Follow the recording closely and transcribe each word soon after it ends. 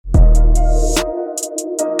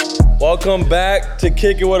Welcome back to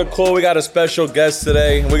Kick It With A Cool. We got a special guest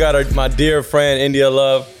today. We got my dear friend, India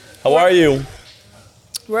Love. How are you?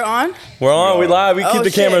 We're on? We're on. We live. We keep the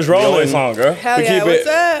cameras rolling. We always on, girl. Hell yeah, what's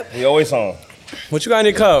up? We always on. What you got in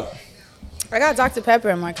your cup? I got Dr. Pepper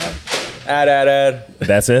in my cup. Add.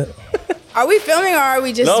 That's it? Are we filming or are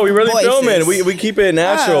we just No, we really voices? filming. We keep it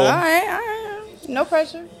natural. Oh, all right. No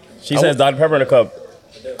pressure. She says Dr. Pepper in a cup.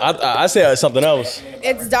 I say something else.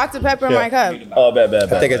 It's Dr. Pepper in my cup. Oh, bad.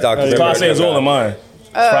 I think it's Dr. Pepper. I say it's all in mine.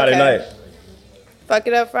 Oh, Friday okay. night. Fuck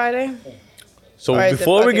it up Friday? So Or is it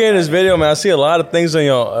before we fucking get in this Friday? video, man, I see a lot of things on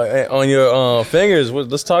your fingers.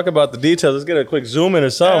 Let's talk about the details. Let's get a quick zoom in or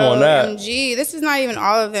something on that. OMG, this is not even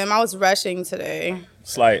all of them. I was rushing today.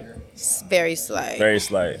 Slight. It's very slight. Very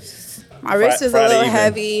slight. My wrist is a Friday little evening.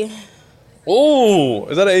 heavy. Ooh,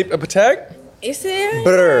 is that a Patek? Is it?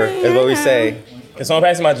 Brr is what we say. Can someone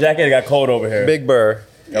pass me my jacket? It got cold over here. Big burr.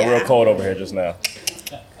 Got real cold over here just now.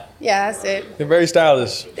 Yeah, that's it. You're very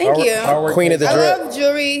stylish. Thank you. Queen of the I drip. love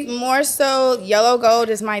jewelry. More so, yellow gold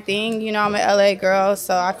is my thing. You know, I'm an LA girl,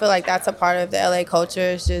 so I feel like that's a part of the LA culture.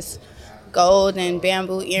 It's just gold and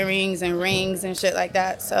bamboo earrings and rings and shit like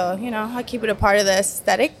that. So, you know, I keep it a part of the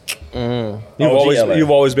aesthetic.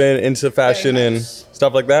 You've always been into fashion Very and much.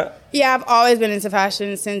 stuff like that? Yeah, I've always been into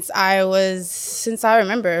fashion since I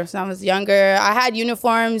remember. Since I was younger. I had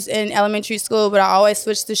uniforms in elementary school, but I always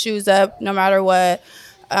switched the shoes up no matter what.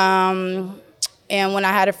 And when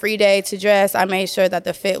I had a free day to dress, I made sure that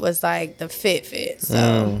the fit was like the fit. So,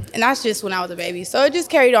 and that's just when I was a baby. So it just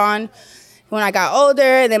carried on. When I got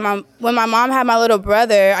older, then when my mom had my little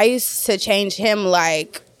brother, I used to change him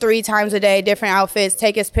like 3 times a day, different outfits,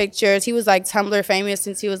 take his pictures. He was like Tumblr famous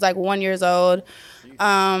since he was like 1 year old.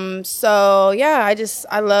 So yeah,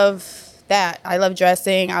 I love that. I love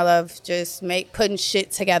dressing. I love just putting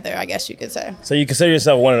shit together, I guess you could say. So you consider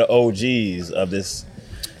yourself one of the OGs of this?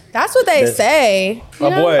 That's what they say. My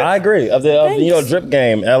boy. I agree. Of the drip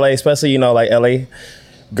game, LA, especially like LA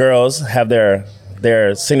girls have their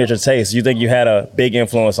signature taste. You think you had a big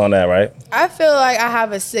influence on that, right? I feel like I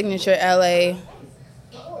have a signature LA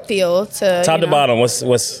feel to Top to bottom, what's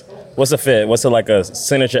the fit? What's like a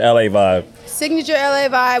signature LA vibe? Signature LA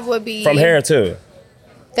vibe would be From hair too.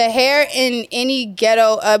 the hair in any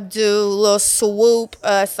ghetto updo, little swoop,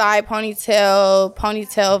 side ponytail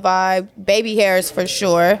vibe. Baby hairs for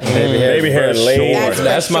sure. Baby hair is laid.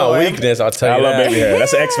 That's my sure. weakness, I'll tell I you love that. baby hair.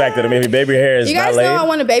 That's an X factor to me. Baby hair is You not guys laid. know I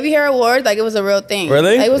won a baby hair award. Like it was a real thing.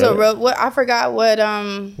 Really? Like, it was a Really? real. I forgot what.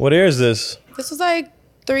 What year is this? This was like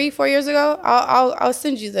 3-4 years ago. I'll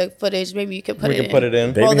send you the footage. Maybe you could put We it can in. put it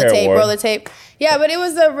in. Baby Roll the hair tape. award. Roll the tape. Yeah, but it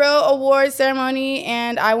was a real award ceremony,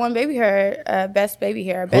 and I won baby hair, best baby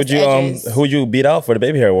hair, best edges. Who'd you beat out for the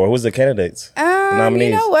baby hair award? Who's the candidates? Nominees?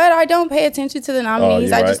 You know what? I don't pay attention to the nominees.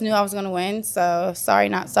 you're I just right. knew I was gonna win. So sorry,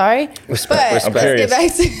 not sorry. Respect. I'm Let's curious. get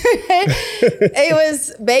back to it. It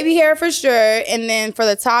was baby hair for sure, and then for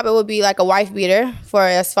the top, it would be like a wife beater for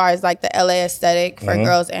as far as like the LA aesthetic for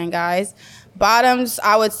girls and guys. Bottoms,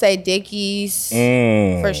 I would say Dickies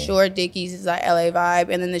for sure. Dickies is like LA vibe,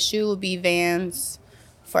 and then the shoe would be Vans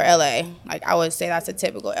for LA. Like I would say that's a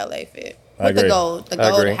typical LA fit. I With the agree. gold, the I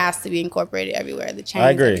gold agree. has to be incorporated everywhere. The chains.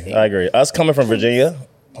 I agree. everything. I agree. Us coming from Virginia,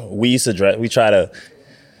 we used to dress. We try to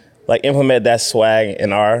like implement that swag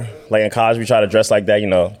in in college. We try to dress like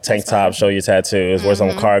that. Tank top, show your tattoos, wear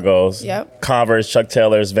some cargos, Yep. Converse, Chuck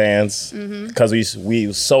Taylors, Vans, because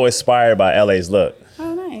we so inspired by LA's look.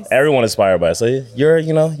 Oh, nice. Everyone inspired by it. So you're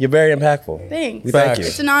very impactful. Thanks. Thank you.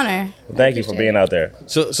 It's an honor. Thank you for being out there.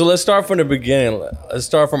 So let's start from the beginning. Let's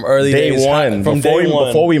start from early Day days. one, From before day one.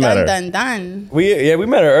 before we met her. Done. We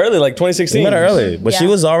met her early, like 2016. We met her early, but she Yeah.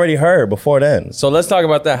 was already her before then. So let's talk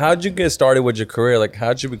about that. How'd you get started with your career? Like,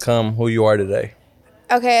 how'd you become who you are today?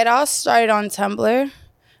 Okay, it all started on Tumblr.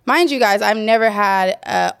 Mind you guys, I've never had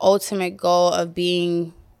an ultimate goal of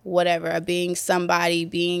being whatever, being somebody,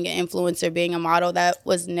 being an influencer, being a model. That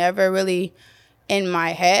was never really in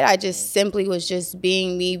my head. I just simply was just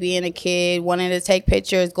being me, being a kid, wanting to take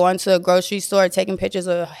pictures, going to a grocery store, taking pictures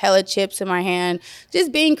of hella chips in my hand,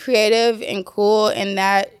 just being creative and cool. And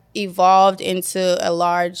that evolved into a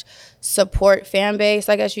large support fan base,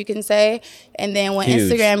 I guess you can say. And then when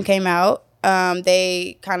Huge. Instagram came out,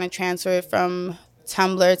 they kind of transferred from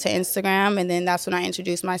Tumblr to Instagram, and then that's when I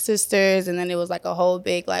introduced my sisters, and then it was like a whole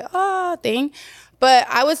big thing. But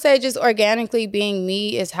I would say just organically being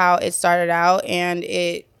me is how it started out, and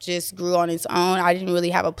it just grew on its own. I didn't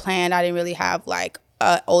really have a plan. I didn't really have like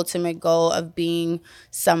a ultimate goal of being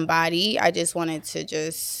somebody. I just wanted to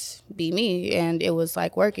just be me, and it was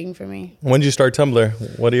like working for me. When did you start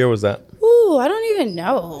Tumblr? What year was that? Ooh, I don't even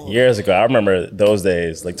know. Years ago, I remember those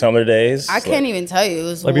days, like Tumblr days. I can't even tell you. It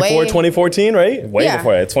was Like way before 2014, right? Way Yeah.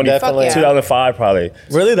 before that. Definitely. 2005 probably.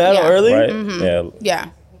 Really, that Yeah. early? Right? Mm-hmm. Yeah. Yeah,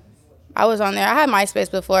 I was on there. I had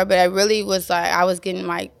MySpace before, but I really was like, I was getting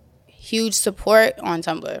like huge support on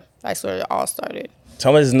Tumblr. That's where it all started.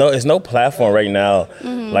 Tumblr is it's no platform right now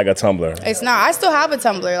like a Tumblr. It's not. I still have a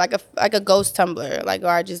Tumblr, like a ghost Tumblr, like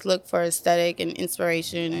where I just look for aesthetic and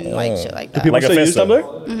inspiration and like shit like that. People Like a still use Finsta.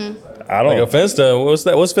 Tumblr? I don't Like a Finsta. What's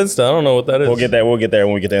that? What's Finsta? I don't know what that is. We'll get there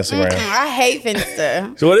when we get to Instagram. I hate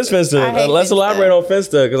Finsta. So what is Finsta? I hate Let's Finsta. elaborate on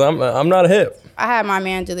Finsta because I'm not hip. I had my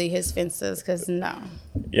man delete his Finstas because no.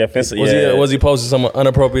 Yeah, Finsta. Was he posting some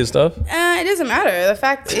inappropriate stuff? It doesn't matter. The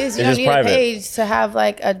fact is, you It's don't just need private. a page to have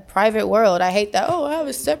like a private world. I hate that. Oh, I have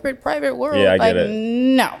a separate private world. Yeah, I like, get it.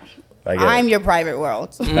 No. I get it. I'm your private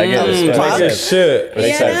world. I get it. Talk Makes your sense. shit. Makes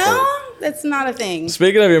You sense. know? That's not a thing.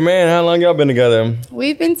 Speaking of your man, how long y'all been together?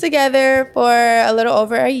 We've been together for a little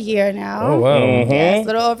over a year now. Oh wow. Yes, a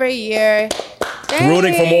little over a year.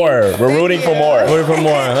 Rooting for more. We're rooting for more. Waiting for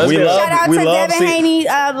more. Let's We get it. love- Shout out we to love Devin see- Haney,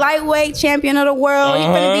 lightweight champion of the world. He's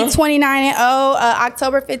gonna be 29-0.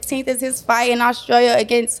 October 15th is his fight in Australia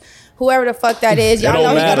against whoever the fuck that is. Y'all It know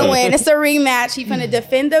don't he's matter. gonna win. It's a rematch. He's gonna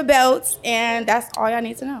defend the belts, and that's all y'all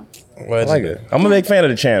need to know. I like it. I'm a big fan of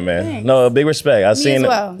the champ, man. Thanks. No, big respect. I've Me seen as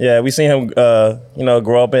well. Yeah, we seen him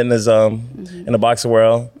grow up in his in the boxing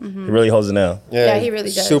world. He really holds it down. Yeah, he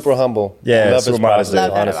really does. Super humble. Yeah, love his super process. modest.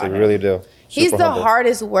 Love that Honestly, about him. really do. He's Super the humble.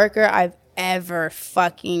 hardest worker I've ever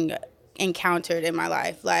fucking encountered in my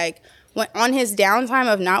life. Like when on his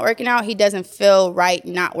downtime of not working out, he doesn't feel right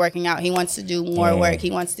not working out. He wants to do more work.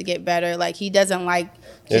 He wants to get better. Like he doesn't like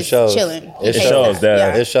It just shows. chilling. He It hates shows, that.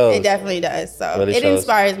 yeah. It shows. It definitely does. So Really it shows.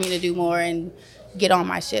 inspires me to do more and get on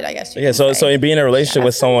my shit, I guess. you Yeah, can so say. in being in a relationship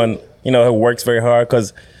with someone, who works very hard,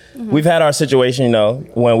 because we've had our situation,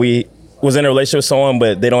 when we was in a relationship with someone,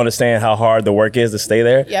 but they don't understand how hard the work is to stay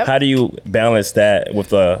there. Yep. How do you balance that with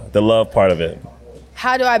the love part of it?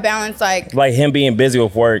 How do I balance like Like him being busy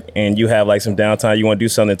with work and you have like some downtime, you want to do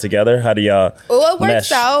something together. How do y'all Well, it works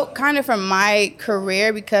mesh? out kind of from my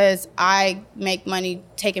career because I make money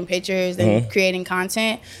taking pictures and creating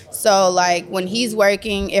content. So like when he's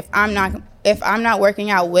working, if I'm not working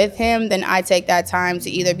out with him, then I take that time to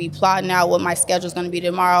either be plotting out what my schedule's going to be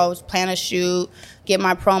tomorrow, plan a shoot, get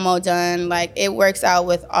my promo done. Like it works out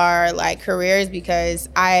with our like careers because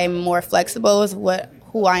I'm more flexible with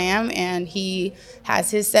who I am, and he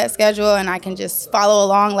has his set schedule, and I can just follow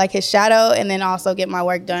along like his shadow, and then also get my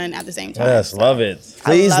work done at the same time. Yes, So, love it.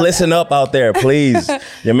 Please love listen up out there, please.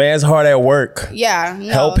 Your man's hard at work. Yeah,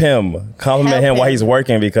 no. Help him. Compliment Help him while him. he's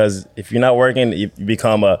working, because if you're not working, you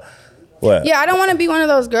become a what? Yeah, I don't want to be one of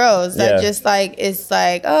those girls that Yeah. just like it's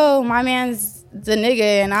like, oh, my man's the nigga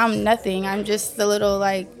and I'm nothing. I'm just a little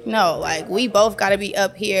like no, like we both got to be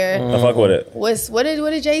up here. I fuck with it. What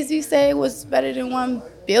did Jay-Z say was better than one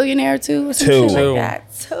billionaire two or some Two. shit Two. like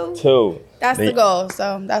that? Two. Too. That's the goal.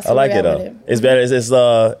 So that's I what like we it have though. with it. It's better.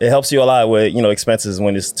 It helps you a lot with expenses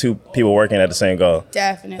when it's two people working at the same goal.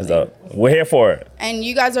 Definitely. So we're here for it. And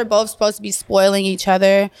you guys are both supposed to be spoiling each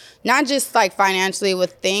other, not just like financially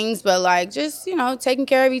with things, but like just, taking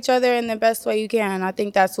care of each other in the best way you can. I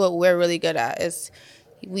think that's what we're really good at is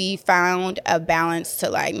we found a balance to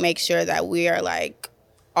like make sure that we are like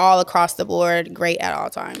all across the board great at all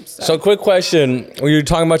times. So quick question: when you're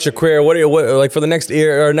talking about your career, what like for the next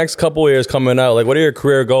year or next couple years coming out? Like, what are your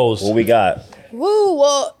career goals? What we got? Woo,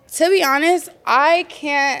 well, to be honest, I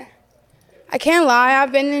can't lie.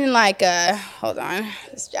 I've been in like hold on.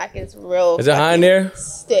 This jacket's real Is it hot in there?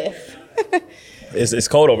 stiff. It's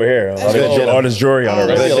cold over here. good. All this jewelry on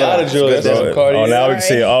the I see wrist. a lot of jewelry. Good. Some Cartier. Oh, now we can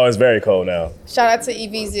see it. Sorry. Oh, it's very cold now. Shout out to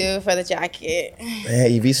Evisu for the jacket. Man,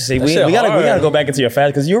 Evisa, see, we shit gotta hard. go back into your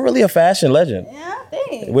fashion because you're really a fashion legend. Yeah,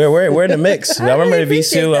 thanks. We're in the mix. I remember really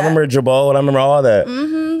appreciate Evisu. I that. remember Jabot. I remember all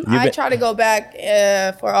that. I try to go back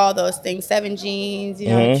for all those things. 7 Jeans,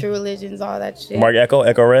 True Religions, all that shit. Mark Echo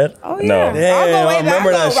Red. Oh, yeah. No. I'll Damn, go way I back. remember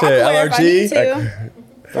I'll that go shit. Rockaway if I need LRG? to.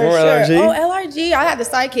 For Remember sure. LRG? Oh, LRG. I had the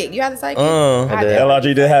sidekick. You had the sidekick? I had did. that.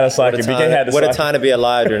 LRG did have a sidekick. BK had the What a sidekick. time to be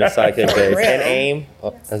alive during the sidekick days. real. And AIM,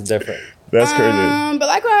 that's different. That's crazy. But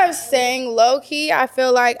like what I was saying, low key, I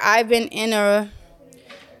feel like I've been in a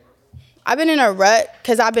rut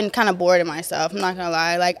because I've been kind of bored of myself. I'm not gonna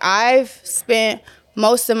lie. Like I've spent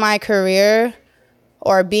most of my career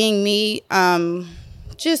or being me,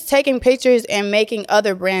 just taking pictures and making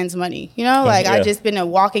other brands money. Like Yeah. I've just been a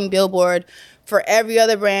walking billboard for every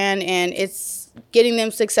other brand, and it's getting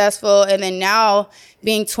them successful. And then now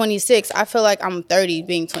being 26, I feel like I'm 30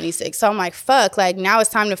 being 26. So I'm like, fuck, like now it's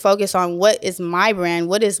time to focus on what is my brand,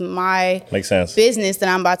 what is my Makes sense. business that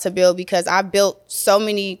I'm about to build, because I built so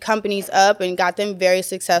many companies up and got them very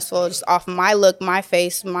successful just off my look, my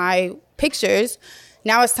face, my pictures.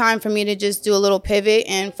 Now it's time for me to just do a little pivot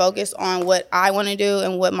and focus on what I want to do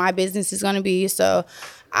and what my business is going to be. So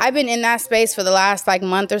I've been in that space for the last like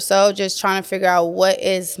month or so, just trying to figure out what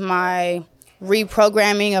is my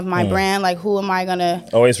reprogramming of my brand. Like, who am I gonna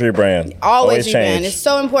Always rebrand. always rebrand? change. It's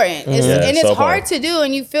so important. It's, Yeah, and it's so hard important. to do,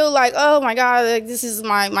 and you feel like, oh my god, like this is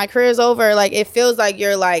my career's over. Like it feels like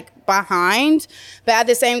you're like behind, but at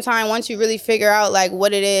the same time, once you really figure out like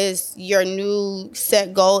what it is your new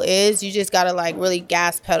set goal is, you just gotta like really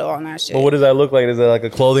gas pedal on that shit. Well, what does that look like? Is it like a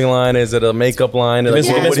clothing line? Is it a makeup line? Give us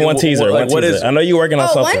What do you- one teaser. like, One what teaser. is? I know you're working on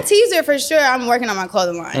Oh, something. one teaser for sure. I'm working on my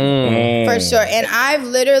clothing line for sure, and I've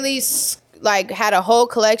literally like had a whole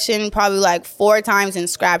collection probably like 4 times and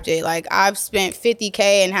scrapped it. Like I've spent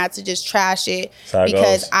 $50K and had to just trash it how it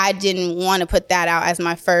because goes. I didn't want to put that out as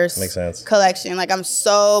my first Makes sense. collection. Like I'm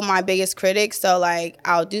so my biggest critic, so like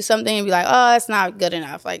I'll do something and be like, oh, that's not good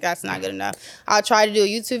enough. Like that's not good enough. I'll try to do a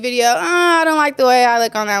YouTube video. I don't like the way I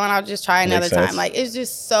look on that one. I'll just try another Makes sense. time. Like it's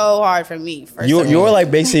just so hard for me. You were like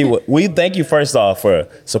basically. We thank you first off for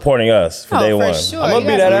supporting us for day for one. sure. I'm gonna You be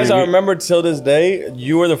guys that are- ass. I remember till this day,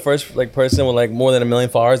 you were the first like person with like more than 1 million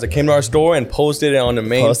followers that came to our store and posted it on the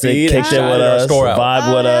main Posted, feed and kicked it shouted with our us, store out.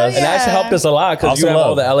 vibe with Oh, us. And that actually helped us a lot because you Awesome have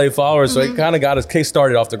all love. the LA followers, so it kind of got us kick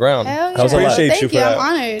started off the ground. Hell was a yeah. lot. Appreciate Thank you for you. that.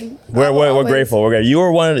 I'm honored. We're Always. grateful. We're grateful. You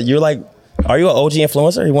were one. You're like, are you an OG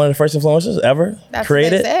influencer? Are you one of the first influencers ever That's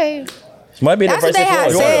created? what they say. Might be That's the what first they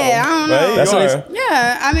have influencer. said. I don't know. Right? That's You what are.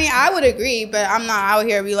 Yeah, I mean, I would agree, but I'm not out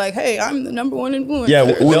here be like, hey, I'm the number one influencer. Yeah,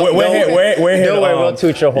 we're here. Don't worry, we'll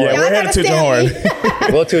toot your horn. Yeah, Y'all we're here to gotta toot your horn. stand me.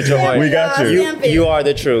 We'll toot your horn. We got you. Stamp it. You are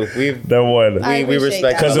the truth. We've The one. I we appreciate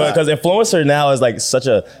respect that. that. Because influencer now is like such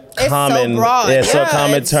a It's common, so broad. yeah, so Yeah,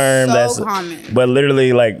 common it's term. so That's common. But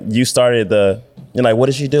literally, like you started the. You're like, what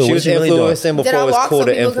did she do? she What was did she really do? influencing Did before I it was walk cool so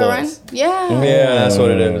to people could run? influence. Yeah. Yeah, that's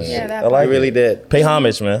what it is. Yeah, that I like I really did. Pay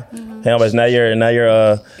homage, man. Mm-hmm. Pay homage. Now you're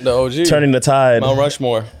The OG. turning the tide. Mount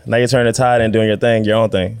Rushmore. Now you're turning the tide and doing your thing, your own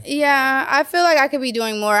thing. Yeah, I feel like I could be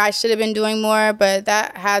doing more. I should have been doing more, but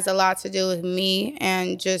that has a lot to do with me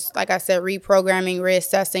and just, like I said, reprogramming,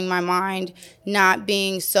 reassessing my mind, not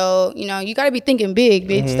being so, you got to be thinking big,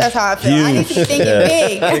 bitch. That's how I feel. I need to be thinking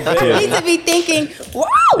big. I need to be thinking, wow,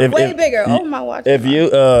 way bigger. Oh, my watch. If you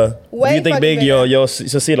Way think fucking big, bigger. you'll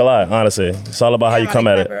succeed a lot. Honestly, it's all about how you come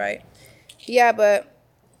at it. Right. Yeah, but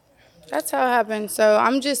that's how it happened. So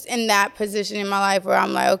I'm just in that position in my life where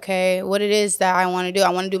I'm like, okay, what it is that I want to do. I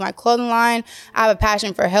want to do my clothing line. I have a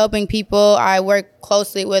passion for helping people. I work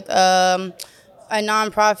closely with a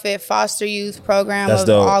nonprofit foster youth program That's of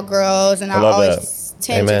dope. all girls, and I love always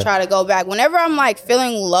tend to Amen. try to go back. Whenever I'm like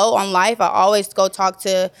feeling low on life, I always go talk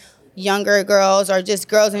to younger girls or just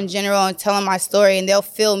girls in general and tell them my story, and they'll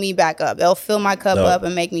fill me back up. They'll fill my cup Dope. up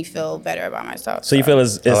and make me feel better about myself. So you feel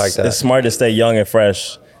it's like that. it's smart to stay young and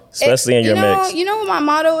fresh, especially in your mix. You know what my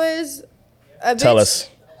motto is? Tell us.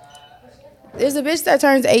 There's a bitch that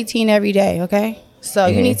turns 18 every day, okay? So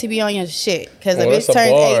you need to be on your shit because a Well, bitch that's a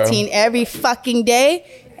turns bar. 18 every fucking day.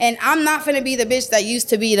 And I'm not finna be the bitch that used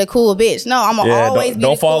to be the cool bitch. No, I'm gonna Yeah, always be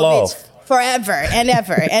don't the cool fall bitch off. forever and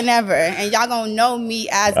ever and ever. And y'all gonna know me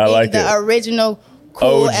as I being like the it. original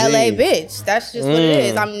cool OG. LA bitch. That's just what it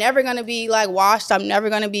is. I'm never gonna be like washed. I'm never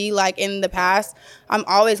gonna be like in the past. I'm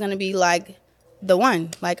always gonna be like the one.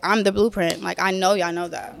 Like I'm the blueprint. Like I know y'all know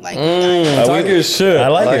that. Like Talk your shit. I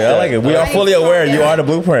like it. I like it. We are fully aware you are the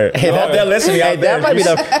blueprint. Hey, Hope they're listening out there.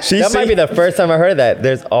 that might be the first time I heard that.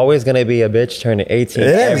 There's always gonna be a bitch turning 18 It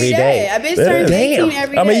is. every day. A bitch turns 18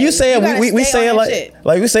 every day. I mean, you say gotta we stay say on it your shit.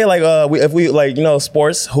 like we say like if we like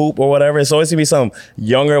sports hoop or whatever. It's always gonna be some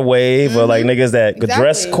younger wave or like niggas that could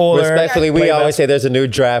dress Exactly. cooler. Respectfully, we play always best- say there's a new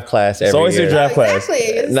draft class every always a year. draft class. Exactly.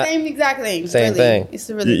 It's the Not- same exact thing. Same really. thing. It's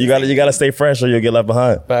really You gotta stay fresh or you'll get left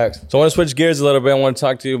behind. Facts. So I want to switch gears a little bit. I want to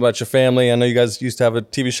talk to you about your family. I know you guys used to have a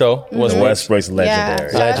TV show. Was Westbrook's legendary.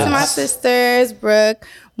 Yeah. Shout out to my sisters, Brooke,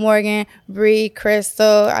 Morgan, Bree,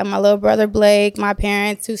 Crystal, my little brother Blake, my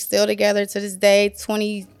parents who still together to this day,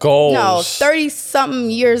 20 Goals. No, 30 something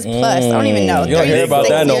years plus. I don't even know. You don't hear about 36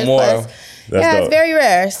 that no years more. plus. That's Yeah, dope. it's very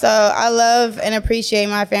rare. So I love and appreciate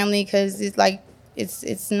my family because it's like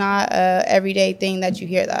it's not a everyday thing that you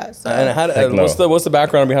hear that. So And how, Heck no. what's the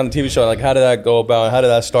background behind the TV show? Like, how did that go about? How did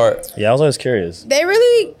that start? Yeah, I was always curious. they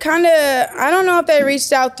really kind of, I don't know if they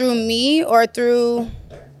reached out through me or through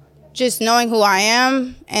just knowing who I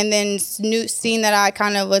am, and then seeing that I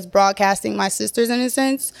kind of was broadcasting my sisters in a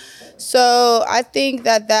sense. So I think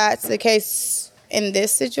that that's the case in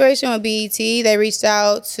this situation with BET. They reached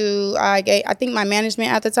out to I think my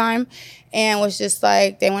management at the time, and was just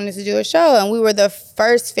like, they wanted to do a show, and we were the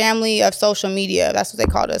first family of social media. That's what they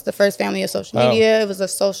called us, the first family of social media. It was a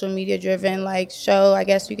social media driven like show, I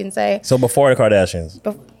guess you can say. So before the Kardashians.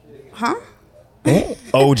 Huh?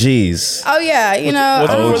 OGs. Oh yeah, you Was know. it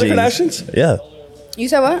before the OGs. Kardashians? Yeah. You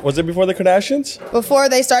said what? Was it before the Kardashians? Before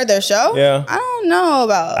they started their show? Yeah. I don't know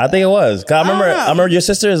about. I think it was. 'Cause I remember don't know. I remember your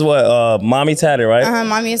sister is what Mommy Tatted, right?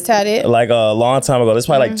 Mommy is tatted. Like a long time ago. This is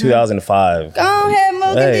probably like 2005. Go ahead,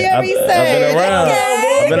 Mookie, do your I've research. been around.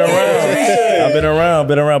 Okay. I've been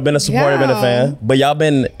around, been a supporter, been a fan. But y'all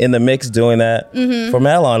been in the mix doing that for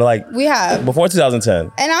mad long, like We have. before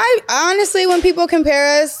 2010. And I honestly, when people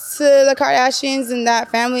compare us to the Kardashians and that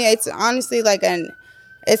family, it's honestly like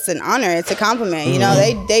it's an honor. It's a compliment. You know,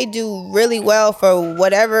 they do really well for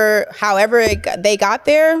however they got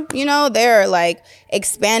there. You know, they're like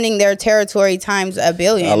expanding their territory times a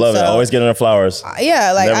billion. I love it. Always getting the flowers.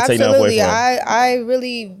 Yeah, like Never take nothing away absolutely. from 'em. I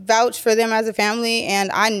really vouch for them as a family,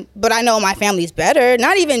 but I know my family's better.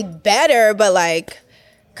 Not even better, but like,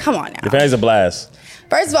 come on now. Your family's a blast.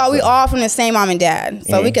 First of all, we all from the same mom and dad,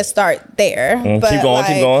 so we could start there. But Keep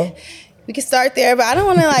going. We can start there, but I don't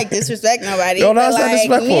want to like disrespect nobody. No, but, it's not like,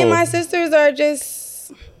 disrespectful. me and my sisters are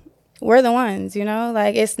just, we're the ones, you know?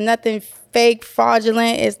 Like, it's nothing fake,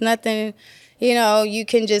 fraudulent. It's nothing, you know, you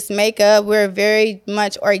can just make up. We're very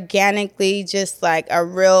much organically just like a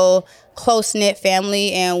real close-knit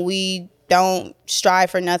family, and we don't strive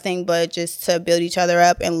for nothing but just to build each other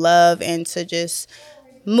up and love and to just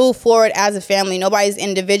move forward as a family. Nobody's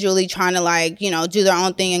individually trying to like, you know, do their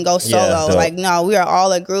own thing and go solo. dope. Like, no, we are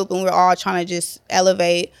all a group, and we're all trying to just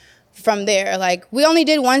elevate from there. Like, we only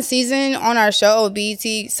did one season on our show with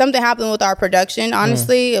BET. Something happened with our production,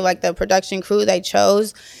 honestly. Like, the production crew they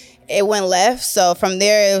chose, it went left. So from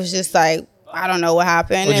there, it was just like, I don't know what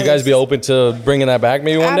happened. Would you guys be open to bringing that back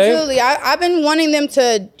maybe one day? Absolutely. I've been wanting them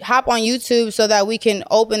to hop on YouTube so that we can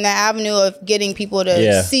open the avenue of getting people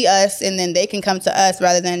to see us, and then they can come to us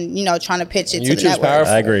rather than, you know, trying to pitch it to the YouTube's network.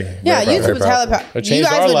 powerful. I agree. Yeah, Very YouTube is hella powerful. It changed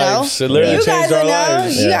our lives. It literally You guys changed our will know.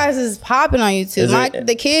 lives. You Yeah. guys is popping on YouTube. Is it?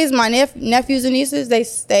 The kids, my nephews and nieces, they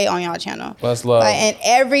stay on y'all channel. That's love. Like, and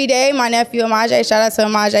every day, my nephew Amaje, shout out to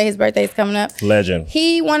Amaje, his birthday's coming up. Legend.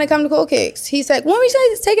 He want to come to Cool Kicks. He said, "When we say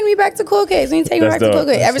it's taking me back to Cool Kicks, when you take me That's back to dope. Cool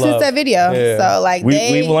Kicks." That's Ever since love. that video, Yeah. so like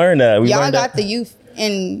We've learned that. y'all got the youth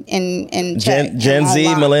in check. Gen and Z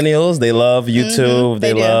on lock. millennials, they love YouTube.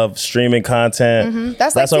 they They do. love streaming content.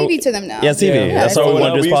 That's like what- TV to them now. Yeah, TV. Yeah. That's why we Growing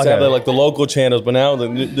want up, to do we this used to have podcast. like the local channels, but now the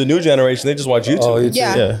new generation, they just watch YouTube. Oh, YouTube.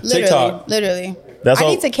 Yeah, Yeah. literally, TikTok. literally. That's I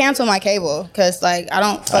all- need to cancel my cable because like I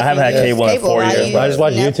don't. I haven't had cable in 4 years. use I just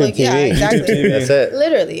watch Netflix. YouTube TV. Yeah, exactly. YouTube TV. That's it.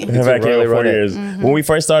 Literally. I've had cable really for 4 run it. years. When we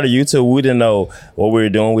first started YouTube, we didn't know what we were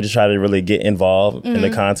doing. We just tried to really get involved in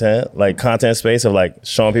the content, like content space of like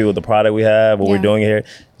showing people the product we have, what we're Yeah. doing here. It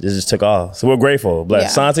just took off. So we're grateful. Bless.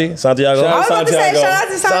 Yeah. Santiago. Shout I was about to say Santiago. shout out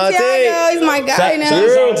to Santiago. He's my guy now.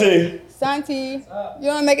 Santi. Santi, you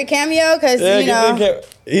want to make a cameo? Because Yeah, you know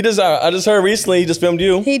he just. I just heard recently he just filmed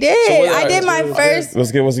you. he did. So what- I did my first.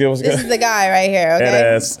 What's good? This is the guy right here. That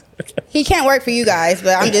Okay, ass. he can't work for you guys,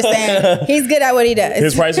 but I'm just saying he's good at what he does.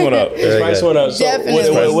 His price went up. His price went up. So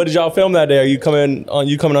Definitely. what did y'all film that day? Are you coming on?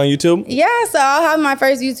 You coming on YouTube? Yeah, so I'll have my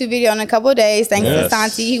first YouTube video in a couple of days. Thanks to Yes.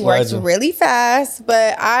 Santi. He works Legend. really fast,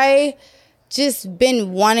 but I just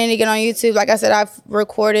been wanting to get on YouTube. Like I said, I've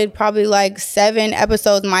recorded probably like 7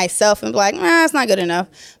 episodes myself and be like, nah, it's not good enough.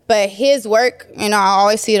 But his work, you know, I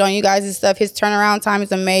always see it on you guys' stuff. His turnaround time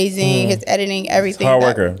is amazing. His editing, everything. Hard that-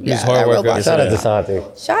 worker. Yeah, He's hard that worker. robot Shout out stuff. to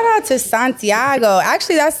Santi. Shout out to Santiago.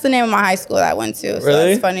 Actually, that's the name of my high school that I went to. So Really?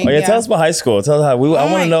 that's funny. Oh yeah, tell us about high school. Tell us how we. I Oh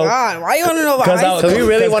want my to know. God, why you want to know about high school? So we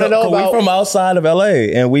really wanna know about- We from outside of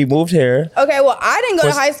LA and we moved here. Okay, well, I didn't go to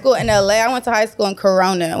What's- high school in LA. I went to high school in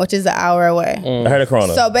Corona, which is an hour away. I heard of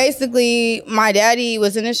Corona. So basically, my daddy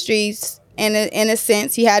was in the streets. In a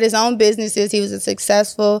sense, he had his own businesses. He was a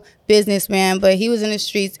successful businessman, but he was in the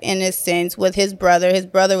streets in a sense with his brother. His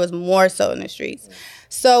brother was more so in the streets.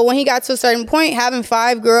 So when he got to a certain point, having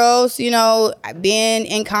 5 girls, you know, being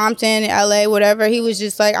in Compton, LA, whatever, he was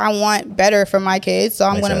just like, I want better for my kids, so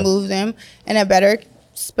I'm Makes going to sense. move them in a better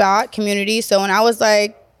spot, community. So when I was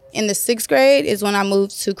like in the 6th grade is when I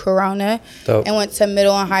moved to Corona Dope. and went to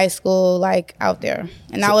middle and high school like out there.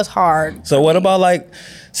 And that was hard. So what about like,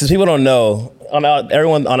 since people don't know,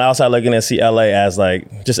 everyone on the outside looking at see LA as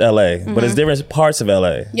like just LA, but it's different parts of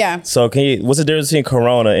LA. Yeah. So what's the difference between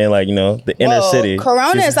Corona and like, the inner city?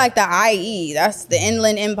 Corona is like the IE. That's the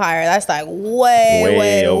Inland Empire. That's like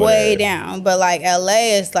way down. But like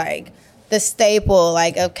LA is like the staple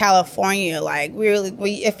like of California. Like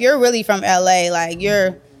if you're really from LA, like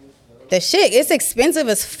you're the shit. It's expensive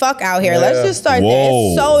as fuck out here. Let's just start there.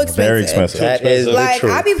 It's so expensive. Very expensive. That is Like the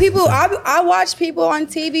truth. I watch people on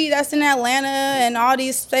TV that's in Atlanta and all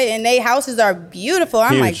these states, and they houses are beautiful.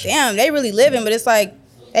 I'm like, Huge. damn, they really living, but it's like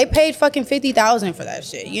they paid fucking $50,000 for that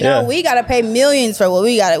shit. You know, Yeah. we gotta pay millions for what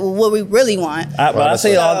we really want. But I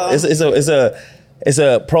say it's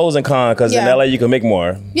a pros and cons because in Yeah. LA you can make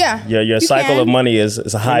more. Yeah, Your you cycle can. of money is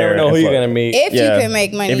higher. You never know who and you're fuck. gonna meet. If Yeah. you can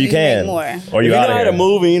make money, If you can can, make more. or If you you know out how here. to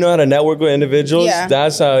move and you know how to network with individuals, Yeah.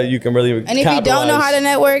 that's how you can really And if you don't know how to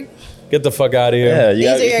network, get the fuck out of here.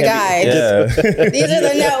 Yeah, these are your guys. Yeah. These are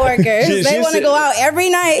the networkers. She They want to said- go out every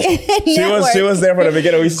night and network. she was there from the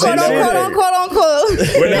beginning. We said quote unquote.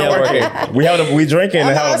 we're networking. we drinking and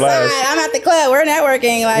I'm have a outside. blast. I'm at the club. We're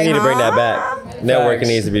networking. Like, We need to bring that huh? back. Networking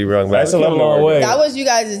needs to be brought back. That's a Come a long way. That was you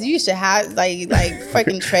guys. You should have like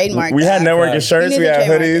freaking trademark. We had that. networking Facts. shirts. We We need to had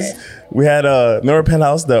trademark hoodies. it. We had remember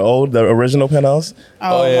Penthouse, the original Penthouse.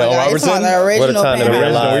 Oh, yeah, my on God. It's Robertson? the original What a time to be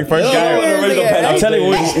Penthouse. alive. When we first got Yeah. I'm telling you,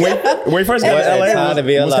 when we first got What to a LA, time to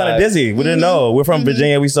be it was kind of alive. dizzy. We didn't know. We're from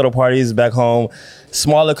Virginia. We still do parties back home.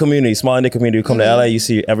 Smaller community, small indie community. You come to LA, you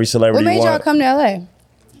see every What celebrity made you y'all want. come to LA?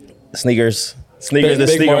 Sneakers. Big- The big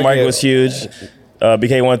sneaker market market. was huge.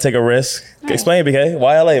 BK want to take a risk. Explain, BK.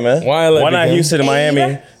 Why LA, man? Why LA, Why not BK? Houston and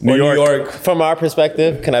Miami, New Or York? From our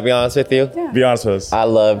perspective, can I be honest with you? Be honest with us. I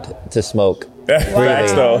loved to smoke.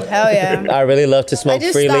 Facts, though. Hell yeah. I really love to smoke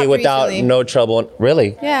just freely stopped without recently. no trouble.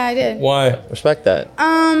 Really? Yeah, I did. Why? Respect that.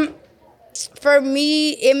 For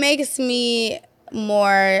me, it makes me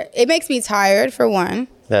tired for one.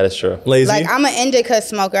 That is true. Lazy? Like I'm an indica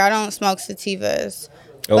smoker. I don't smoke sativas.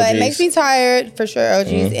 But it makes me tired for sure,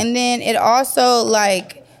 OGs. And then it also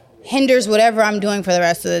like hinders whatever I'm doing for the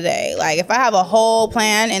rest of the day. Like if I have a whole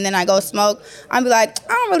plan and then I go smoke, I'll be like,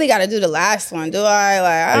 I don't really got to do the last one, do I?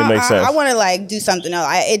 Like It makes sense. I want to like do something else.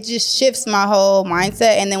 It just shifts my whole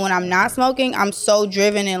mindset. And then when I'm not smoking, I'm so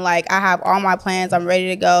driven and like I have all my plans. I'm ready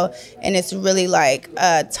to go, and it's really like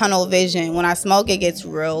tunnel vision. When I smoke, it gets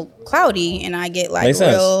real cloudy, and I get like Makes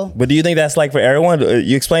sense. real. But do you think that's like for everyone?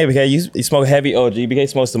 You explain, BK. You smoke heavy OG. BK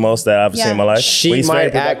smokes the most that I've seen in my life. But She he's very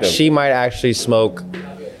might productive. she might actually smoke.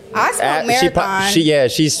 I smoke She marathon.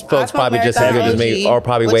 she smokes smoke probably just as Marathon good as me, OG, or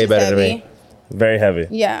probably which way is better than heavy. me. Very heavy.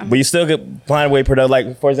 Yeah. But you still get find way productive.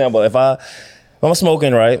 Like for example, if I'm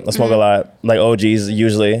smoking, right? I smoke a lot, like OGs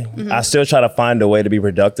usually. I still try to find a way to be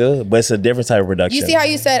productive, but it's a different type of production. You see how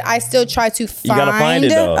you said I still try to find, gotta find it,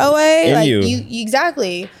 though, a way? in like you.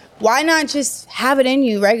 Exactly. Why not just have it in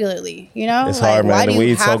you regularly? You know? It's like, hard, man. Why The do you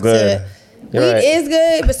weed's so have good. to? You're Weed right. is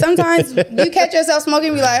good, but sometimes you catch yourself smoking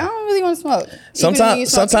and be like, I don't really want to smoke. Even when you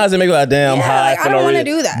Sometimes smoking. it make me like, damn, Yeah, high like, for I no don't wanna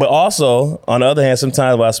reason. do that. But also, on the other hand,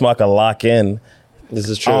 sometimes when I smoke, I lock in This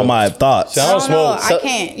is true. all my thoughts. I I don't don't know. smoke. I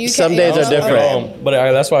can't. You some can't. days are different. Okay. But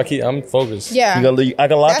that's why I'm focused. Yeah. I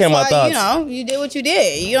can lock That's in my why, thoughts. you know, you did what you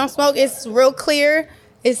did. You don't smoke. It's real clear.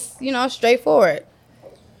 It's, straightforward.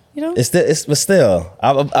 You know? But still,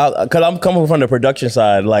 because I'm coming from the production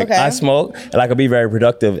side. Like Okay. I smoke, and I can be very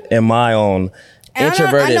productive in my own And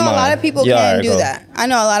introverted I know mind. a lot of people Yeah, can alright, do cool. that. I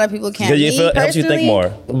know a lot of people can. Because you Me feel it helps you think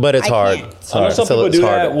personally, more. But it's I hard. can't. It's I know hard. some So people it's do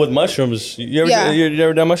harder. that with mushrooms. You Yeah.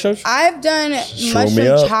 ever done mushrooms? I've done me mushroom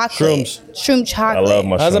up. chocolate. Shroom I chocolate. love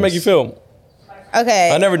mushrooms. How does that make you feel?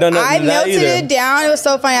 Okay. I never done that- I that melted either. it down. It was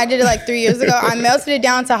so funny. I did it like 3 years ago. I melted it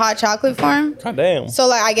down to hot chocolate form. God damn. So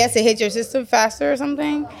like I guess it hit your system faster or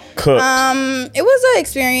something. Cooked. It was an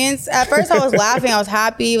experience. At first I was laughing, I was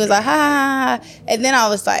happy, it was like ha ha ha, and then I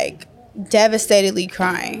was like devastatedly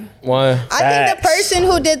crying. Why? I think the Facts. person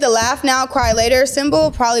who did the laugh now, cry later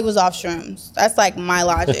symbol probably was off shrooms. That's like my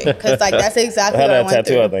logic, because like that's I exactly had what I that went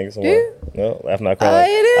tattoo, through. I think, somewhere. No, laugh not Oh, cry.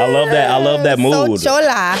 it I love that. I love that is. mood. So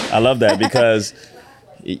chola. I love that because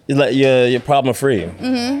you're problem free.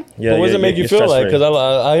 Mm-hmm. What does it make you feel like? Because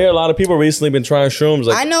I hear a lot of people recently been trying shrooms.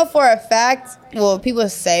 Like, I know for a fact, well, people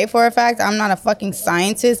say for a fact, I'm not a fucking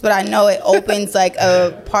scientist, but I know it opens like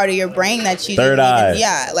a part of your brain that you Third didn't eye. even,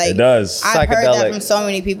 yeah, like It does. I've heard that Psychedelic. from so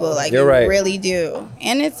many people. Like You're you right. really do,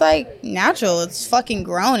 and it's like natural. It's fucking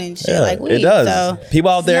grown and shit. Yeah, like weed, it does. So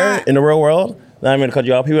People out it's there not- in the real world, not even to cut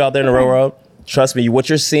you off, people out there in the real world, trust me, what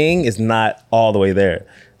you're seeing is not all the way there.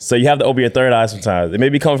 So you have to open your third eye sometimes. It may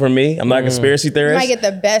be coming from me. I'm not a conspiracy you theorist. might get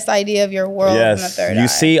the best idea of your world from the Yes, third you eye.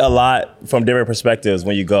 see a lot from different perspectives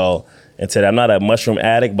when you go into that. I'm not a mushroom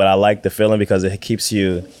addict, but I like the feeling because it keeps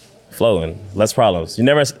you flowing, less problems. You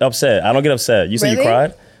never upset. I don't get upset. You said you Really?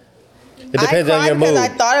 cried. It depends I on your cried because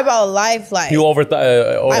mood. I thought about life. Like You I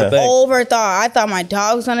overthink. overthought. I thought my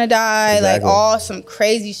dog was gonna die. Like Exactly. all some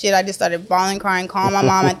crazy shit. I just started bawling, crying, calling my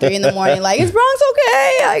mom at 3 in the morning. Like, is Bronx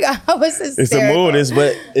okay? Like I was hysterical. It's the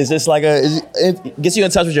mood. But it's just like it gets you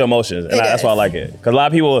in touch with your emotions, and that's why I like it. Because a lot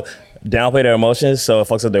of people downplay their emotions, so it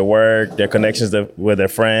fucks up their work, their connections with their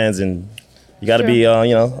friends, and you got to be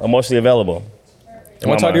emotionally available. I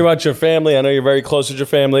want to talk to you about your family. I know you're very close with your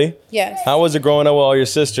family. Yes. How was it growing up with all your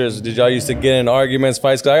sisters? Did y'all used to get in arguments,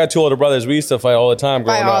 fights? Because I got 2 older brothers. We used to fight all the time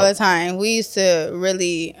growing Fight up. all the time. We used to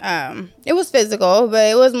really. It was physical, but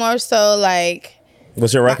it was more so like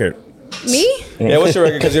What's your record? me. Yeah, what's your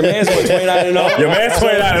record? Because your man's what, 29 and 0. Your man's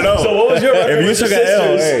 29 and 0. So what was your record? If you with took your an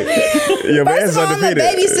L, sisters? hey, your First man's of all, I'm the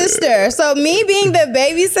undefeated. baby sister. So me being the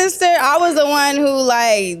baby sister, I was the one who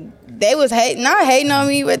like they was not hating on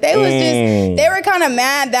me, but they was just they were kind of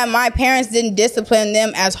mad that my parents didn't discipline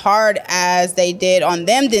them as hard as they did on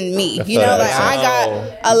them than me. You know, like I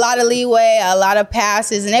got a lot of leeway, a lot of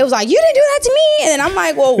passes, and they was like, "You didn't do that to me," and then I'm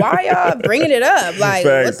like, "Well, why y'all bringing it up? Like,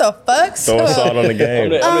 Facts. what the fuck?" Throwing salt on the I'm game.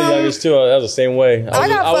 the youngest too. I was the same way. I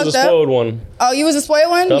got I was a fucked up. spoiled one. Oh, you was a spoiled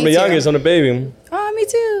one? I'm Me the too. youngest. I'm the baby. Oh, me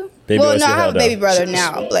too. Baby well, always no, I get have held a baby down. brother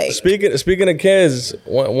now, Blake. Speaking of kids,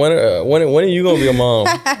 when are you gonna be a mom?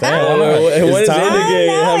 Damn, When is time. Indian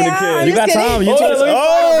I know, having a yeah, kid? I'm You got just time. kidding. You Hold told on, let me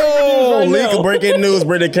Oh, find leak out. breaking news.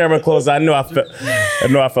 Bring the camera close. I knew I felt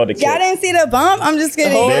the kid. Y'all didn't see the bump? I'm just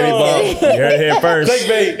kidding. Baby bump. You heard it here first.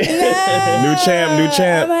 Clickbait. New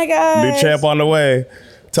champ. Oh my god. New champ on the way.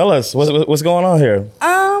 Tell us what's going on here.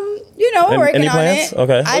 We're working Any on plans? it.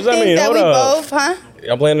 Okay. I What's that think mean? that Hold we up. both, huh?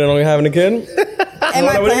 Y'all planning on having a kid? Am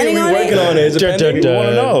I planning on working it? on it? Is it pending? We want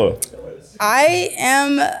to know. I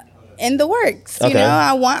am in the works. You Okay. know,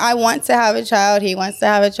 I want to have a child. He wants to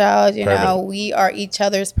have a child. You know, Perfect. we are each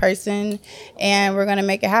other's person, and we're gonna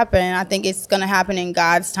make it happen. I think it's gonna happen in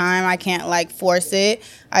God's time. I can't like force it.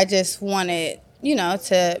 I just want it,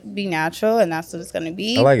 to be natural, and that's what it's gonna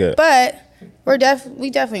be. I like it. But we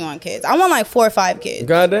definitely want kids. I want like 4 or 5 kids.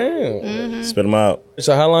 Goddamn. Spit them out.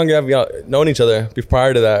 So how long have y'all known each other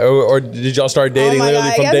prior to that, or did y'all start dating literally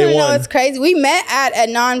You from guys day wanna know one? it's crazy. We met at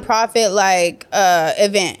a nonprofit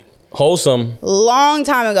event. Wholesome. Long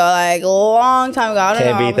time ago. I don't Can't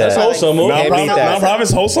know. beat I was that. That's like- wholesome. Can't beat that.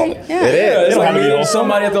 Nonprofit's wholesome? Yeah. It Yeah, is. it's don't like have to be meeting wholesome.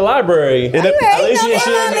 somebody at the library. Hey, At least you no,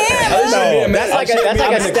 should. man, At least no, you should. That's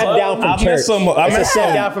like a step down from I church. met some. I It's a met step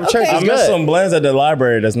some. down from church. Okay. I It's met good. some blends at the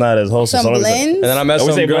library that's not as wholesome. Some So blends. And then I met Oh,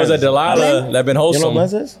 we some say girls blends. at Delilah Blends? that been You know wholesome. what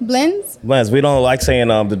blends is? Blends Blends. We don't like saying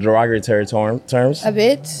the derogatory terms. a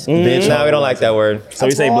bit. Bitch, no, we don't like that word. So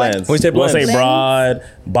we say broad. blends. We say We'll say blends. broad,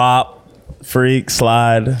 bop, freak,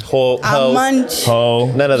 slide, Whole I hoe. munch. hoe,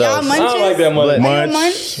 None of Y'all those. I don't like that much. Munch. munch.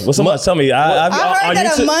 munch? What's a munch? Tell me. I heard on that a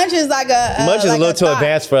YouTube- munch is like a Munch is like a little too thought.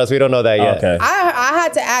 advanced for us. We don't know that yet. Okay. I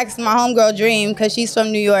had to ask my homegirl Dream because she's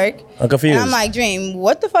from New York. I'm confused. And I'm like, Dream,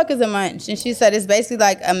 what the fuck is a munch? And she said it's basically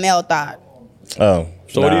like a male thought. Oh.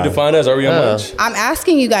 So what do you nah. define as? Are we a munch? I'm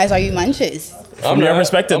asking you guys, are you munches? From your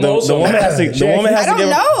perspective, I'm the wholesome. woman has to. The woman has I to don't give.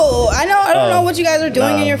 know. I don't know what you guys are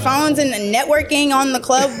doing Nah. in your phones and networking on the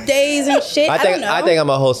club days and shit. I don't know. I think I'm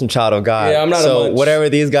a wholesome child of God. Yeah, I'm not a So munch. whatever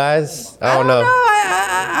these guys, I don't know.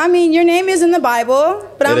 I mean, your name is in the Bible,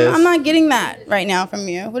 but It is. I'm not getting that right now from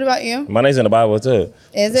you. What about you? My name's in the Bible too.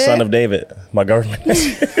 Is it? Son of David. My government.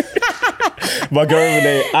 My government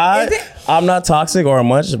name. Is it? I'm not toxic or a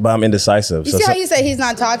munch, but I'm indecisive. You see how you say he's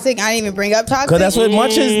not toxic? I didn't even bring up toxic. Cause that's what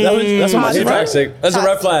munch is. That's what munch He's is. Right? toxic. That's a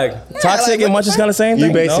red flag. Toxic like, and munch is kind of the same thing.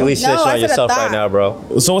 You basically No, snitched I on said a yourself thought. right now, bro.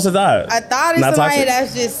 No? So what's a thought? I thought it's Not somebody toxic?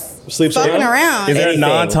 that's just Sleeps fucking around? around. Is there a Anything.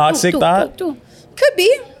 non-toxic thought? Could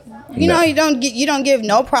be. You No. know, you don't give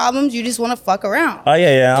no problems. You just want to fuck around. Oh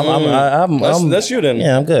yeah. That's you then.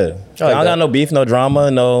 Yeah, I'm good. I don't that. got no beef, no drama,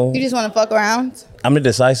 no. You just want to fuck around. I'm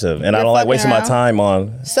indecisive, and I You're don't like fucking wasting my around? time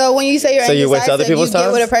on. So when you say you're So you waste indecisive, other people's you get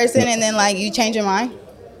time? with a person and then like you change your mind.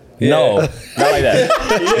 No, not like that. Not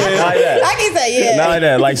like that. I can say yeah. Not like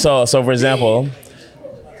that. Like so for example,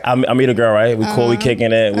 I meet a girl, right? We cool, we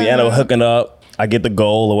kicking it. We end up hooking up. I get the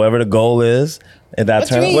goal or whatever the goal is. And that What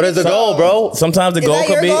you turn. mean? What is the goal, bro? Sometimes the Is goal that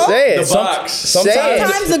could your be. goal? Say it. The Some- box. Sometimes, Say it.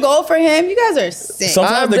 Sometimes the goal for him, you guys are sick.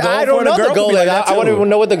 Sometimes the goal I for don't know the girl the goal could be is. like that I want too. to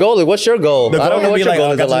know what the goal is. What's your goal? The I goal don't know could what be your like, goal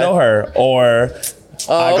I is got in to know life. her, or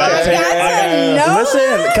Oh, I got okay. to take. Got to know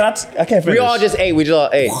Listen, I can't finish. We all just ate. We just all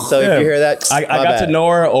ate. So Yeah. if you hear that, I my got bad. to know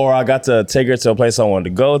her, or I got to take her to a place I wanted to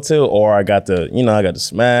go to, or I got to, I got to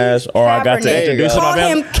smash, or I got to Kaepernick. introduce her to Call my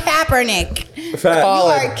him family. Kaepernick. Fact. You Call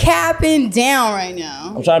are capping down right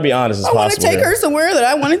now. I'm trying to be honest as I want to possible. take her somewhere that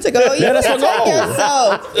I wanted to go. You Yeah, that's gotta my take goal.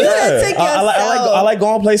 yourself. You gotta take yourself. I like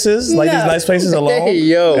going places like these No. nice places alone. Hey,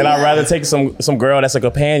 yo. And I'd rather take some girl that's a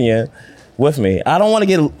companion with me. I don't want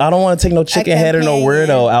to take no chicken head or no companion.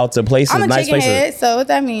 weirdo out to places, I'm a nice chicken places. head, so what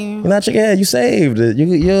that mean? You're not chicken head. You saved. You're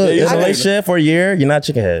in a saved. relationship for a year. You're not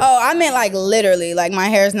chicken head. Oh, I meant like literally, like my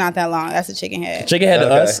hair's not that long. That's a chicken head. Chicken head to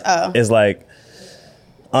Okay. us Oh. is like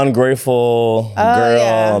ungrateful girl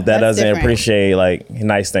yeah. that That's doesn't different. appreciate like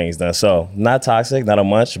nice things done. So not toxic, not a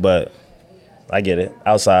much, but I get it.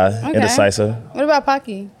 Outside, Okay. indecisive. What about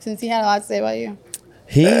Pocky? Since he had a lot to say about you.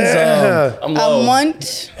 He's I'm low. A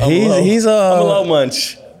munch. he's I'm a low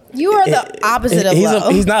munch. You are the opposite of low.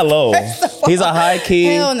 He's not low. First of all, He's a high key,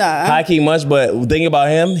 hell nah. high key much. But the thing about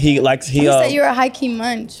him, he You said you're a high key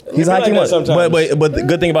munch. he's a high I key feel like much. that sometimes. But the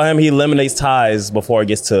good thing about him, he eliminates ties before it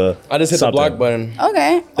gets to. I just hit something. the block button.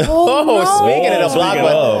 Okay. Oh, no. speaking of the block Speaking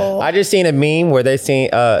button, of. I just seen a meme where they seen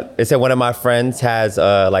it said one of my friends has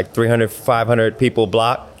like 300, 500 people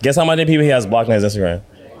blocked. Guess how many people he has blocked on his Instagram?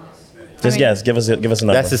 Just mean- guess. Give us a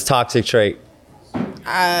number. That's his toxic trait.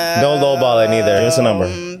 Don't lowball it Give neither. us a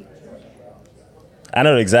number. I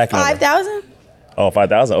know the exact number. 5,000? Oh,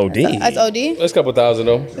 5,000. OD. That's OD? It's a couple thousand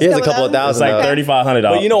though. He has a couple of It's thousand. like though. $3,500.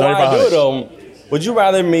 But you know why I do it 3,500. though? Would you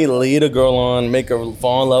rather me lead a girl on, make her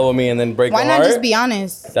fall in love with me, and then break Why her not heart? just be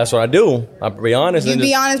honest? That's what I do. I'll be honest. You and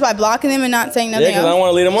be just, honest by blocking them and not saying Yeah, nothing because I don't else?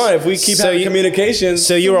 want to lead them on. If we keep So having you- communications,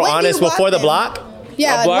 So you were When do you honest block before the them? block?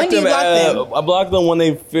 Yeah, I like, when block do you them. block them? I block them when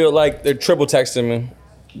they feel like they're triple texting me.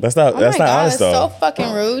 That's not Oh that's my not God, honest that's though. so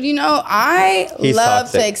fucking rude. You know, I He's love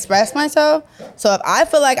toxic. to express myself. So if I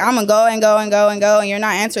feel like I'm gonna go and go and go and go and you're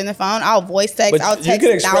not answering the phone, I'll voice text, But I'll you text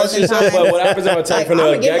can express 1,000 yourself. times. But what happens if I tell you Like, from I'm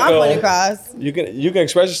the gonna get get my point go? across. You can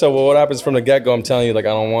express yourself. But what happens from the get go? I'm telling you, like I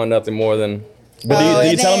don't want nothing more than. But do you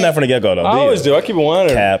and tell him then- that from the get go though? I always do. I keep it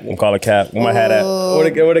 100. Cap. I'm calling Cap. We might have that.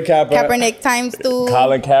 What a cap. at? Kaepernick times 2.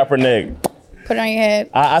 Colin Kaepernick. Put it on your head.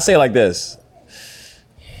 I say it like this.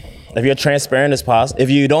 If you're transparent as possible, if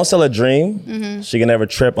you don't sell a dream, Mm-hmm. she can never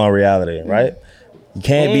trip on reality, right? You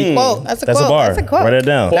can't be. Quote. That's a That's quote. a bar. That's a quote. Write it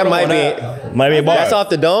down. That might on be. Might be a bar. That's off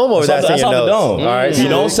the dome, or That's that's, off in your the notes? dome. All right. If you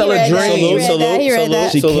don't sell a He read that, he dream, read that, he read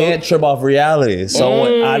that. she can't trip off reality. So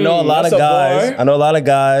when, I know a lot of that's a guys. bar. I know a lot of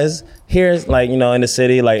guys here, like in the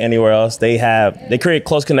city, like anywhere else, they create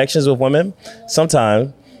close connections with women.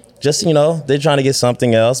 Sometimes, just they're trying to get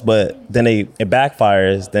something else, but then it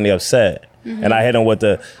backfires. Then they upset, and I hit them with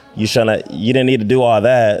the you didn't need to do all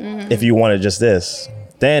that if you wanted just this.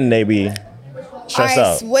 Then they be stressed All right,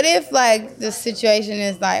 out. so what if like the situation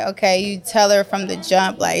is like, okay, you tell her from the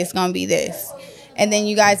jump like it's gonna be this, and then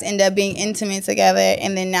you guys end up being intimate together,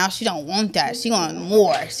 and then now she don't want that. She want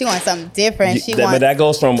more. She wants something different. She But wants. that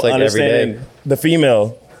goes from like every understanding day. the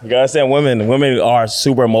female. You gotta understand women. Women are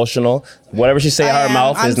super emotional. Whatever she say out her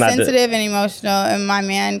mouth I'm is not sensitive and emotional, and my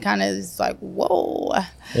man kind of is like, whoa.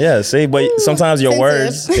 Yeah, see, but sometimes your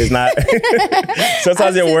words sensitive. is not.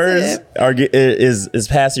 Sometimes I'm your words sensitive. is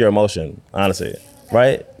past your emotion. Honestly,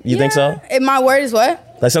 right? You think so? And my word is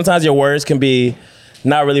what? Like sometimes your words can be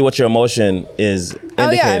not really what your emotion is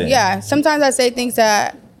indicating. Oh yeah. Sometimes I say things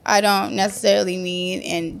that I don't necessarily mean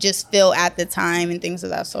and just feel at the time and things of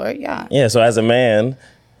that sort. Yeah. Yeah. So as a man,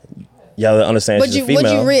 you gotta understand Would she's you a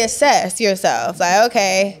female. reassess yourself? Like,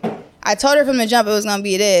 okay, I told her from the jump it was gonna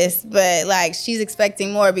be this, but like she's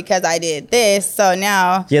expecting more because I did this. So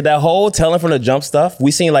now Yeah, that whole telling from the jump stuff.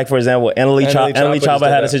 We seen like for example, Annalie Annalie Chaba just did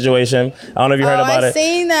had a that. situation. I don't know if you heard Oh, about I it.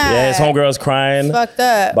 seen that. Yeah, his homegirl's crying. fucked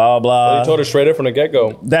up. Blah blah You blah. told her straight up from the get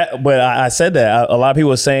go. But I said that. A lot of people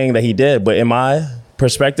were saying that he did, but in my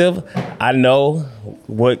perspective, I know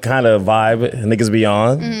what kind of vibe niggas be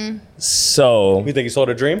on. Mm-hmm. So You think he sold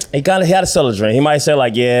a dream? he had to sell a dream. He might say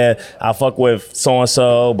like, yeah, I fuck with so and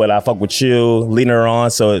so, but I fuck with you, leading her on.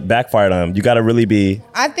 So it backfired on him. You got to really be.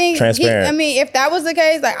 I think Transparent. I mean, if that was the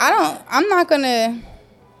case, like I'm not gonna.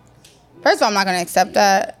 First of all, I'm not gonna accept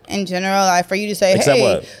that in general. Like for you to say, Except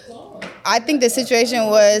hey, what? I think the situation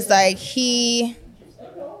was like he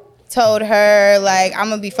told her like I'm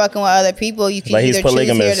gonna be fucking with other people. You can Like he's either choose here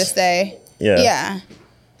polygamous. to stay. Yeah. Yeah.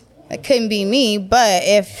 It couldn't be me, but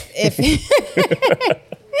if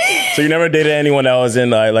So you never dated anyone that was in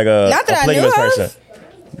like a, Not that I polygamous knew of. person.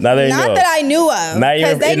 Not that you not know. that I knew of, Not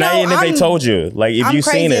 'cause even, not even if they told you. Like if I'm you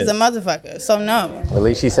crazy seen as it. a motherfucker, so no. At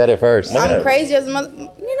least she said it first. Yeah. I'm crazy as a mother. You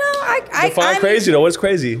know, I Define I'm, crazy though. What's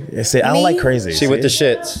crazy? Yeah, see, I don't Me? like crazy. She with see?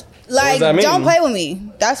 the shits. Like, does that mean? don't play with me.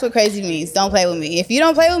 That's what crazy means. Don't play with me. If you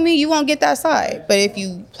don't play with me, you won't get that side. But if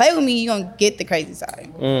you play with me, you're going to get the crazy side.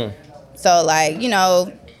 So, like,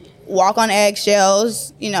 walk on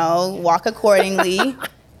eggshells, walk accordingly.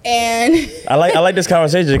 And I like this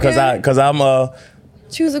conversation because I'm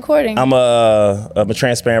choose according. I'm a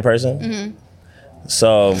transparent person.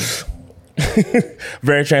 So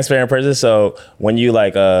very transparent person. So when you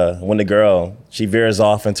like when the girl she veers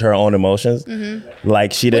off into her own emotions,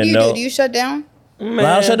 like she didn't know. Do you shut down? No,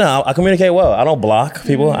 I don't shut down. I communicate well. I don't block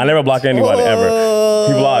people. I never block anybody ever.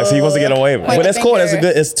 He blocks. He wants to get away. But that's cool. That's a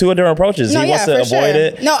good. It's two different approaches. No, he wants to avoid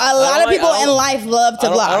it. No, a lot of people in life love to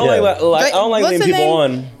block. I don't like leaving people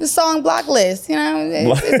on. The song Blocklist. You know,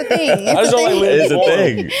 it's a thing. I just don't like leaving It's a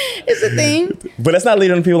thing. It's a thing. But that's not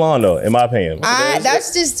leading people on though, in my opinion.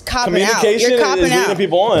 That's just copping out. Communication You're copping is out. leading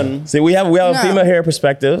people on. See, we have a female hair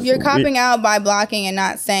perspective. You're copping out by blocking and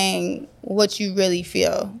not saying what you really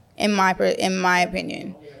feel. In my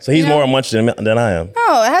opinion. So he's more a munch than I am.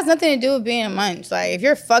 No, it has nothing to do with being a munch. Like, if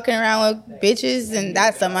you're fucking around with bitches, then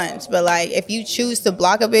that's a munch. But, like, if you choose to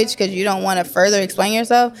block a bitch because you don't want to further explain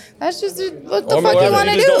yourself, that's just what the fuck you want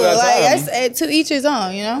to do. Like, that's to each his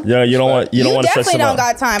own, you know? Yeah, you don't want to definitely don't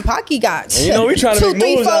got time. Pocky got you know we trying to 2, make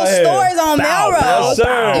 3, moves 4 out here. stores on Melrose. Yes,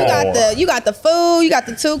 sir. You got the food. You got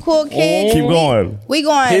the 2 cool kids. Keep going. We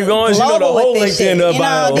going. Keep going. You know the whole LinkedIn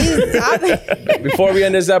bio. These, Before we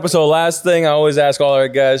end this episode, last thing I always ask all our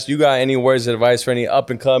guests: you got any words of advice for any up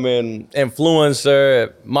and coming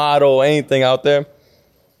influencer, model, anything out there?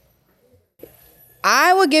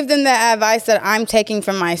 I would give them the advice that I'm taking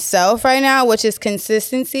from myself right now, which is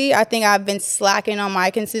consistency. I think I've been slacking on my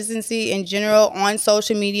consistency in general on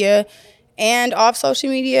social media and off social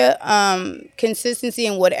media. Consistency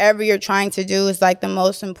in whatever you're trying to do is like the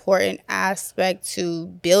most important aspect to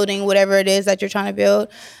building whatever it is that you're trying to build.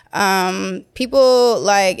 People,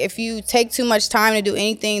 like, if you take too much time to do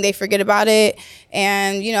anything, they forget about it,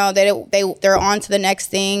 and you know they're on to the next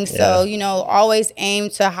thing. So you know, always aim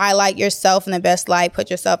to highlight yourself in the best light. Put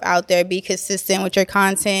yourself out there. Be consistent with your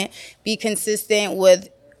content. Be consistent with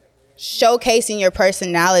showcasing your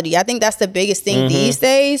personality. I think that's the biggest thing these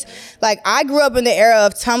days. Like, I grew up in the era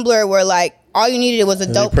of Tumblr where like all you needed was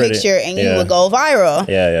a dope picture and you would go viral.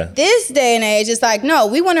 This day and age, it's like, no,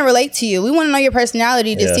 we want to relate to you. We want to know your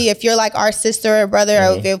personality to see if you're like our sister or brother,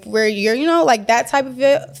 or if we're your, you know, like that type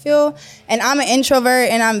of feel. And I'm an introvert,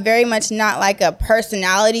 and I'm very much not like a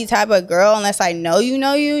personality type of girl unless I know you.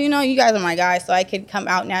 You know, you guys are my guys, so I could come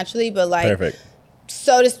out naturally. But like, perfect.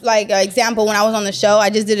 So just like an example, when I was on the show, I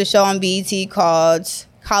just did a show on BET called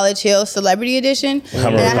College Hill Celebrity Edition,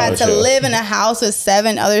 and I had to live in a house with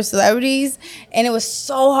 7 other celebrities, and it was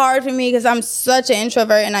so hard for me because I'm such an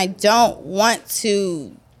introvert and I don't want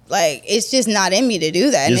to, like, it's just not in me to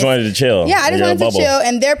do that. You just wanted to chill. Yeah, I just wanted to chill,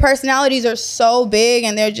 and their personalities are so big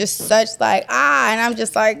and they're just such like, and I'm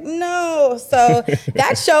just like, no. So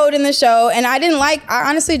that showed in the show, and I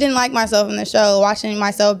honestly didn't like myself in the show. Watching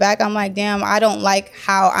myself back, I'm like, damn, I don't like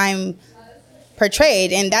how I'm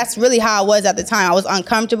portrayed. And that's really how I was at the time. I was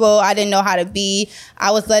uncomfortable. I didn't know how to be. I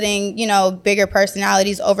was letting, you know, bigger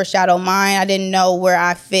personalities overshadow mine. I didn't know where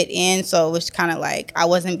I fit in, so it was kind of like I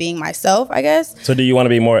wasn't being myself, I guess. So do you want to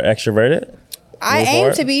be more extroverted? I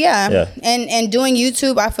aim to be, yeah. And doing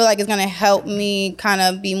YouTube, I feel like it's gonna help me kind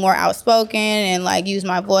of be more outspoken and like use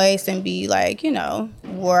my voice and be like, you know,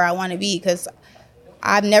 where I want to be, because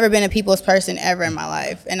I've never been a people's person ever in my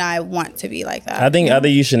life, and I want to be like that. I think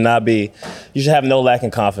you should not be. You should have no lack in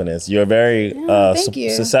confidence. You're a very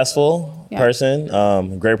successful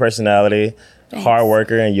person, great personality, hard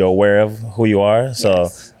worker, and you're aware of who you are. So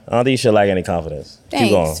I don't think you should lack any confidence. Thanks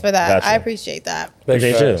Keep going. for that. Gotcha. I appreciate that.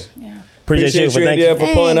 Appreciate you. Yeah. Appreciate you, India, for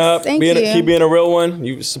pulling up. Thank you. Keep being a real one.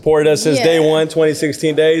 You supported us since day one,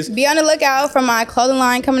 2016 days. Be on the lookout for my clothing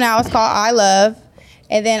line coming out. It's called I Love.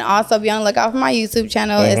 And then also be on the lookout for my YouTube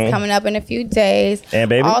channel. It's coming up in a few days. And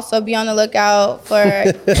baby. Also be on the lookout for and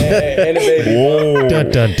the baby. Whoa.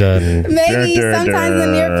 Dun, dun, dun. maybe sometime in the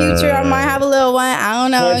near future I might have a little one. I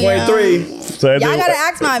don't know. 2023. You know? So Y'all gotta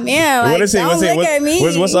ask my man. Like, don't look at me.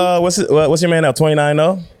 What's your man now?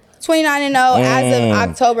 29-0? 29 and 0 as of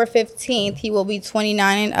October 15th. He will be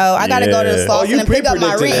 29 and 0. I gotta go to the Slauson and pick up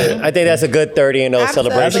my ring. I think that's a good 30 and 0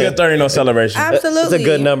 celebration. That's a good 30-0 celebration. Absolutely, It's a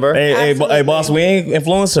good number. Hey, boss, we ain't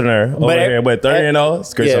influencing her over here, but 30-0,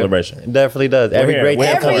 it's a great celebration. It definitely does. Every great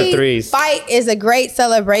day comes with threes. Fight is a great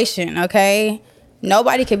celebration. Okay.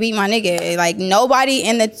 Nobody can beat my nigga. Like, nobody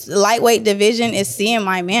in the lightweight division is seeing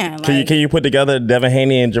my man. Like, Can you put together Devin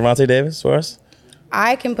Haney and Gervonta Davis for us?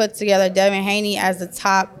 I can put together Devin Haney as the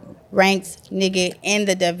top ranked nigga in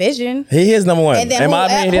the division. He is number one. And then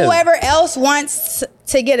whoever else wants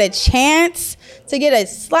to get a chance, to get a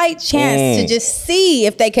slight chance to just see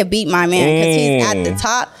if they could beat my man, because he's at the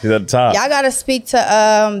top. He's at the top. Y'all got to speak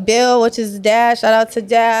to Bill, which is dad. Shout out to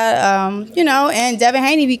dad. You know, and Devin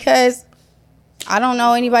Haney, because I don't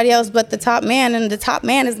know anybody else but the top man, and the top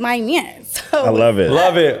man is my man. So I love it.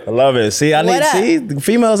 Love it. I love it. See, the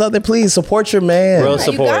females out there, please support your man. Real You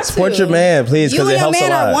support. got Support to. your man, please, You because and it your helps a man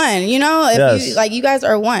lot. are one. You know, if Yes. you guys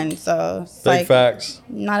are one. So it's Big like facts.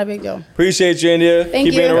 not a big deal. Appreciate you, India. Thank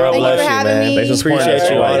Keep you. being around. Thank you for bless you, having man. me. Thanks for supporting Appreciate us.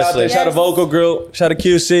 you. Everybody Out there. Yes. Shout out to Vocal Grill. Shout out to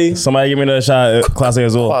QC. Somebody give me the shot, Classic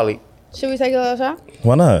Azul. Quality. Should we take a little shot?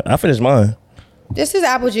 Why not? I finished mine. This is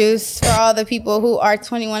apple juice for all the people who are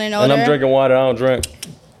 21 and older. And I'm drinking water. I don't drink.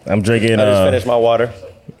 I'm drinking I just finished my water.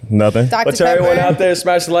 nothing. Dr. But to Pepper. everyone out there,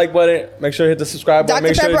 smash the like button. Make sure you hit the subscribe button. Dr.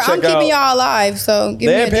 Make sure Pepper, you I'm check out. keeping y'all alive, so give They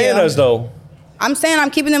me a ain't paying deal. us though. I'm saying I'm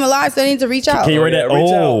keeping them alive, so they need to reach out. Can you rate that? Yeah,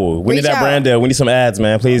 reach Oh, we need Reach that out. brand deal. We need some ads,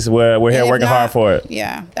 man. Please, we're And here if working not, hard for it.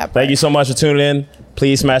 Yeah, that Thank you so much for tuning in.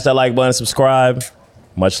 Please smash that like button, subscribe.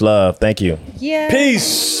 Much love. Thank you. Yeah.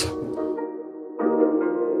 Peace.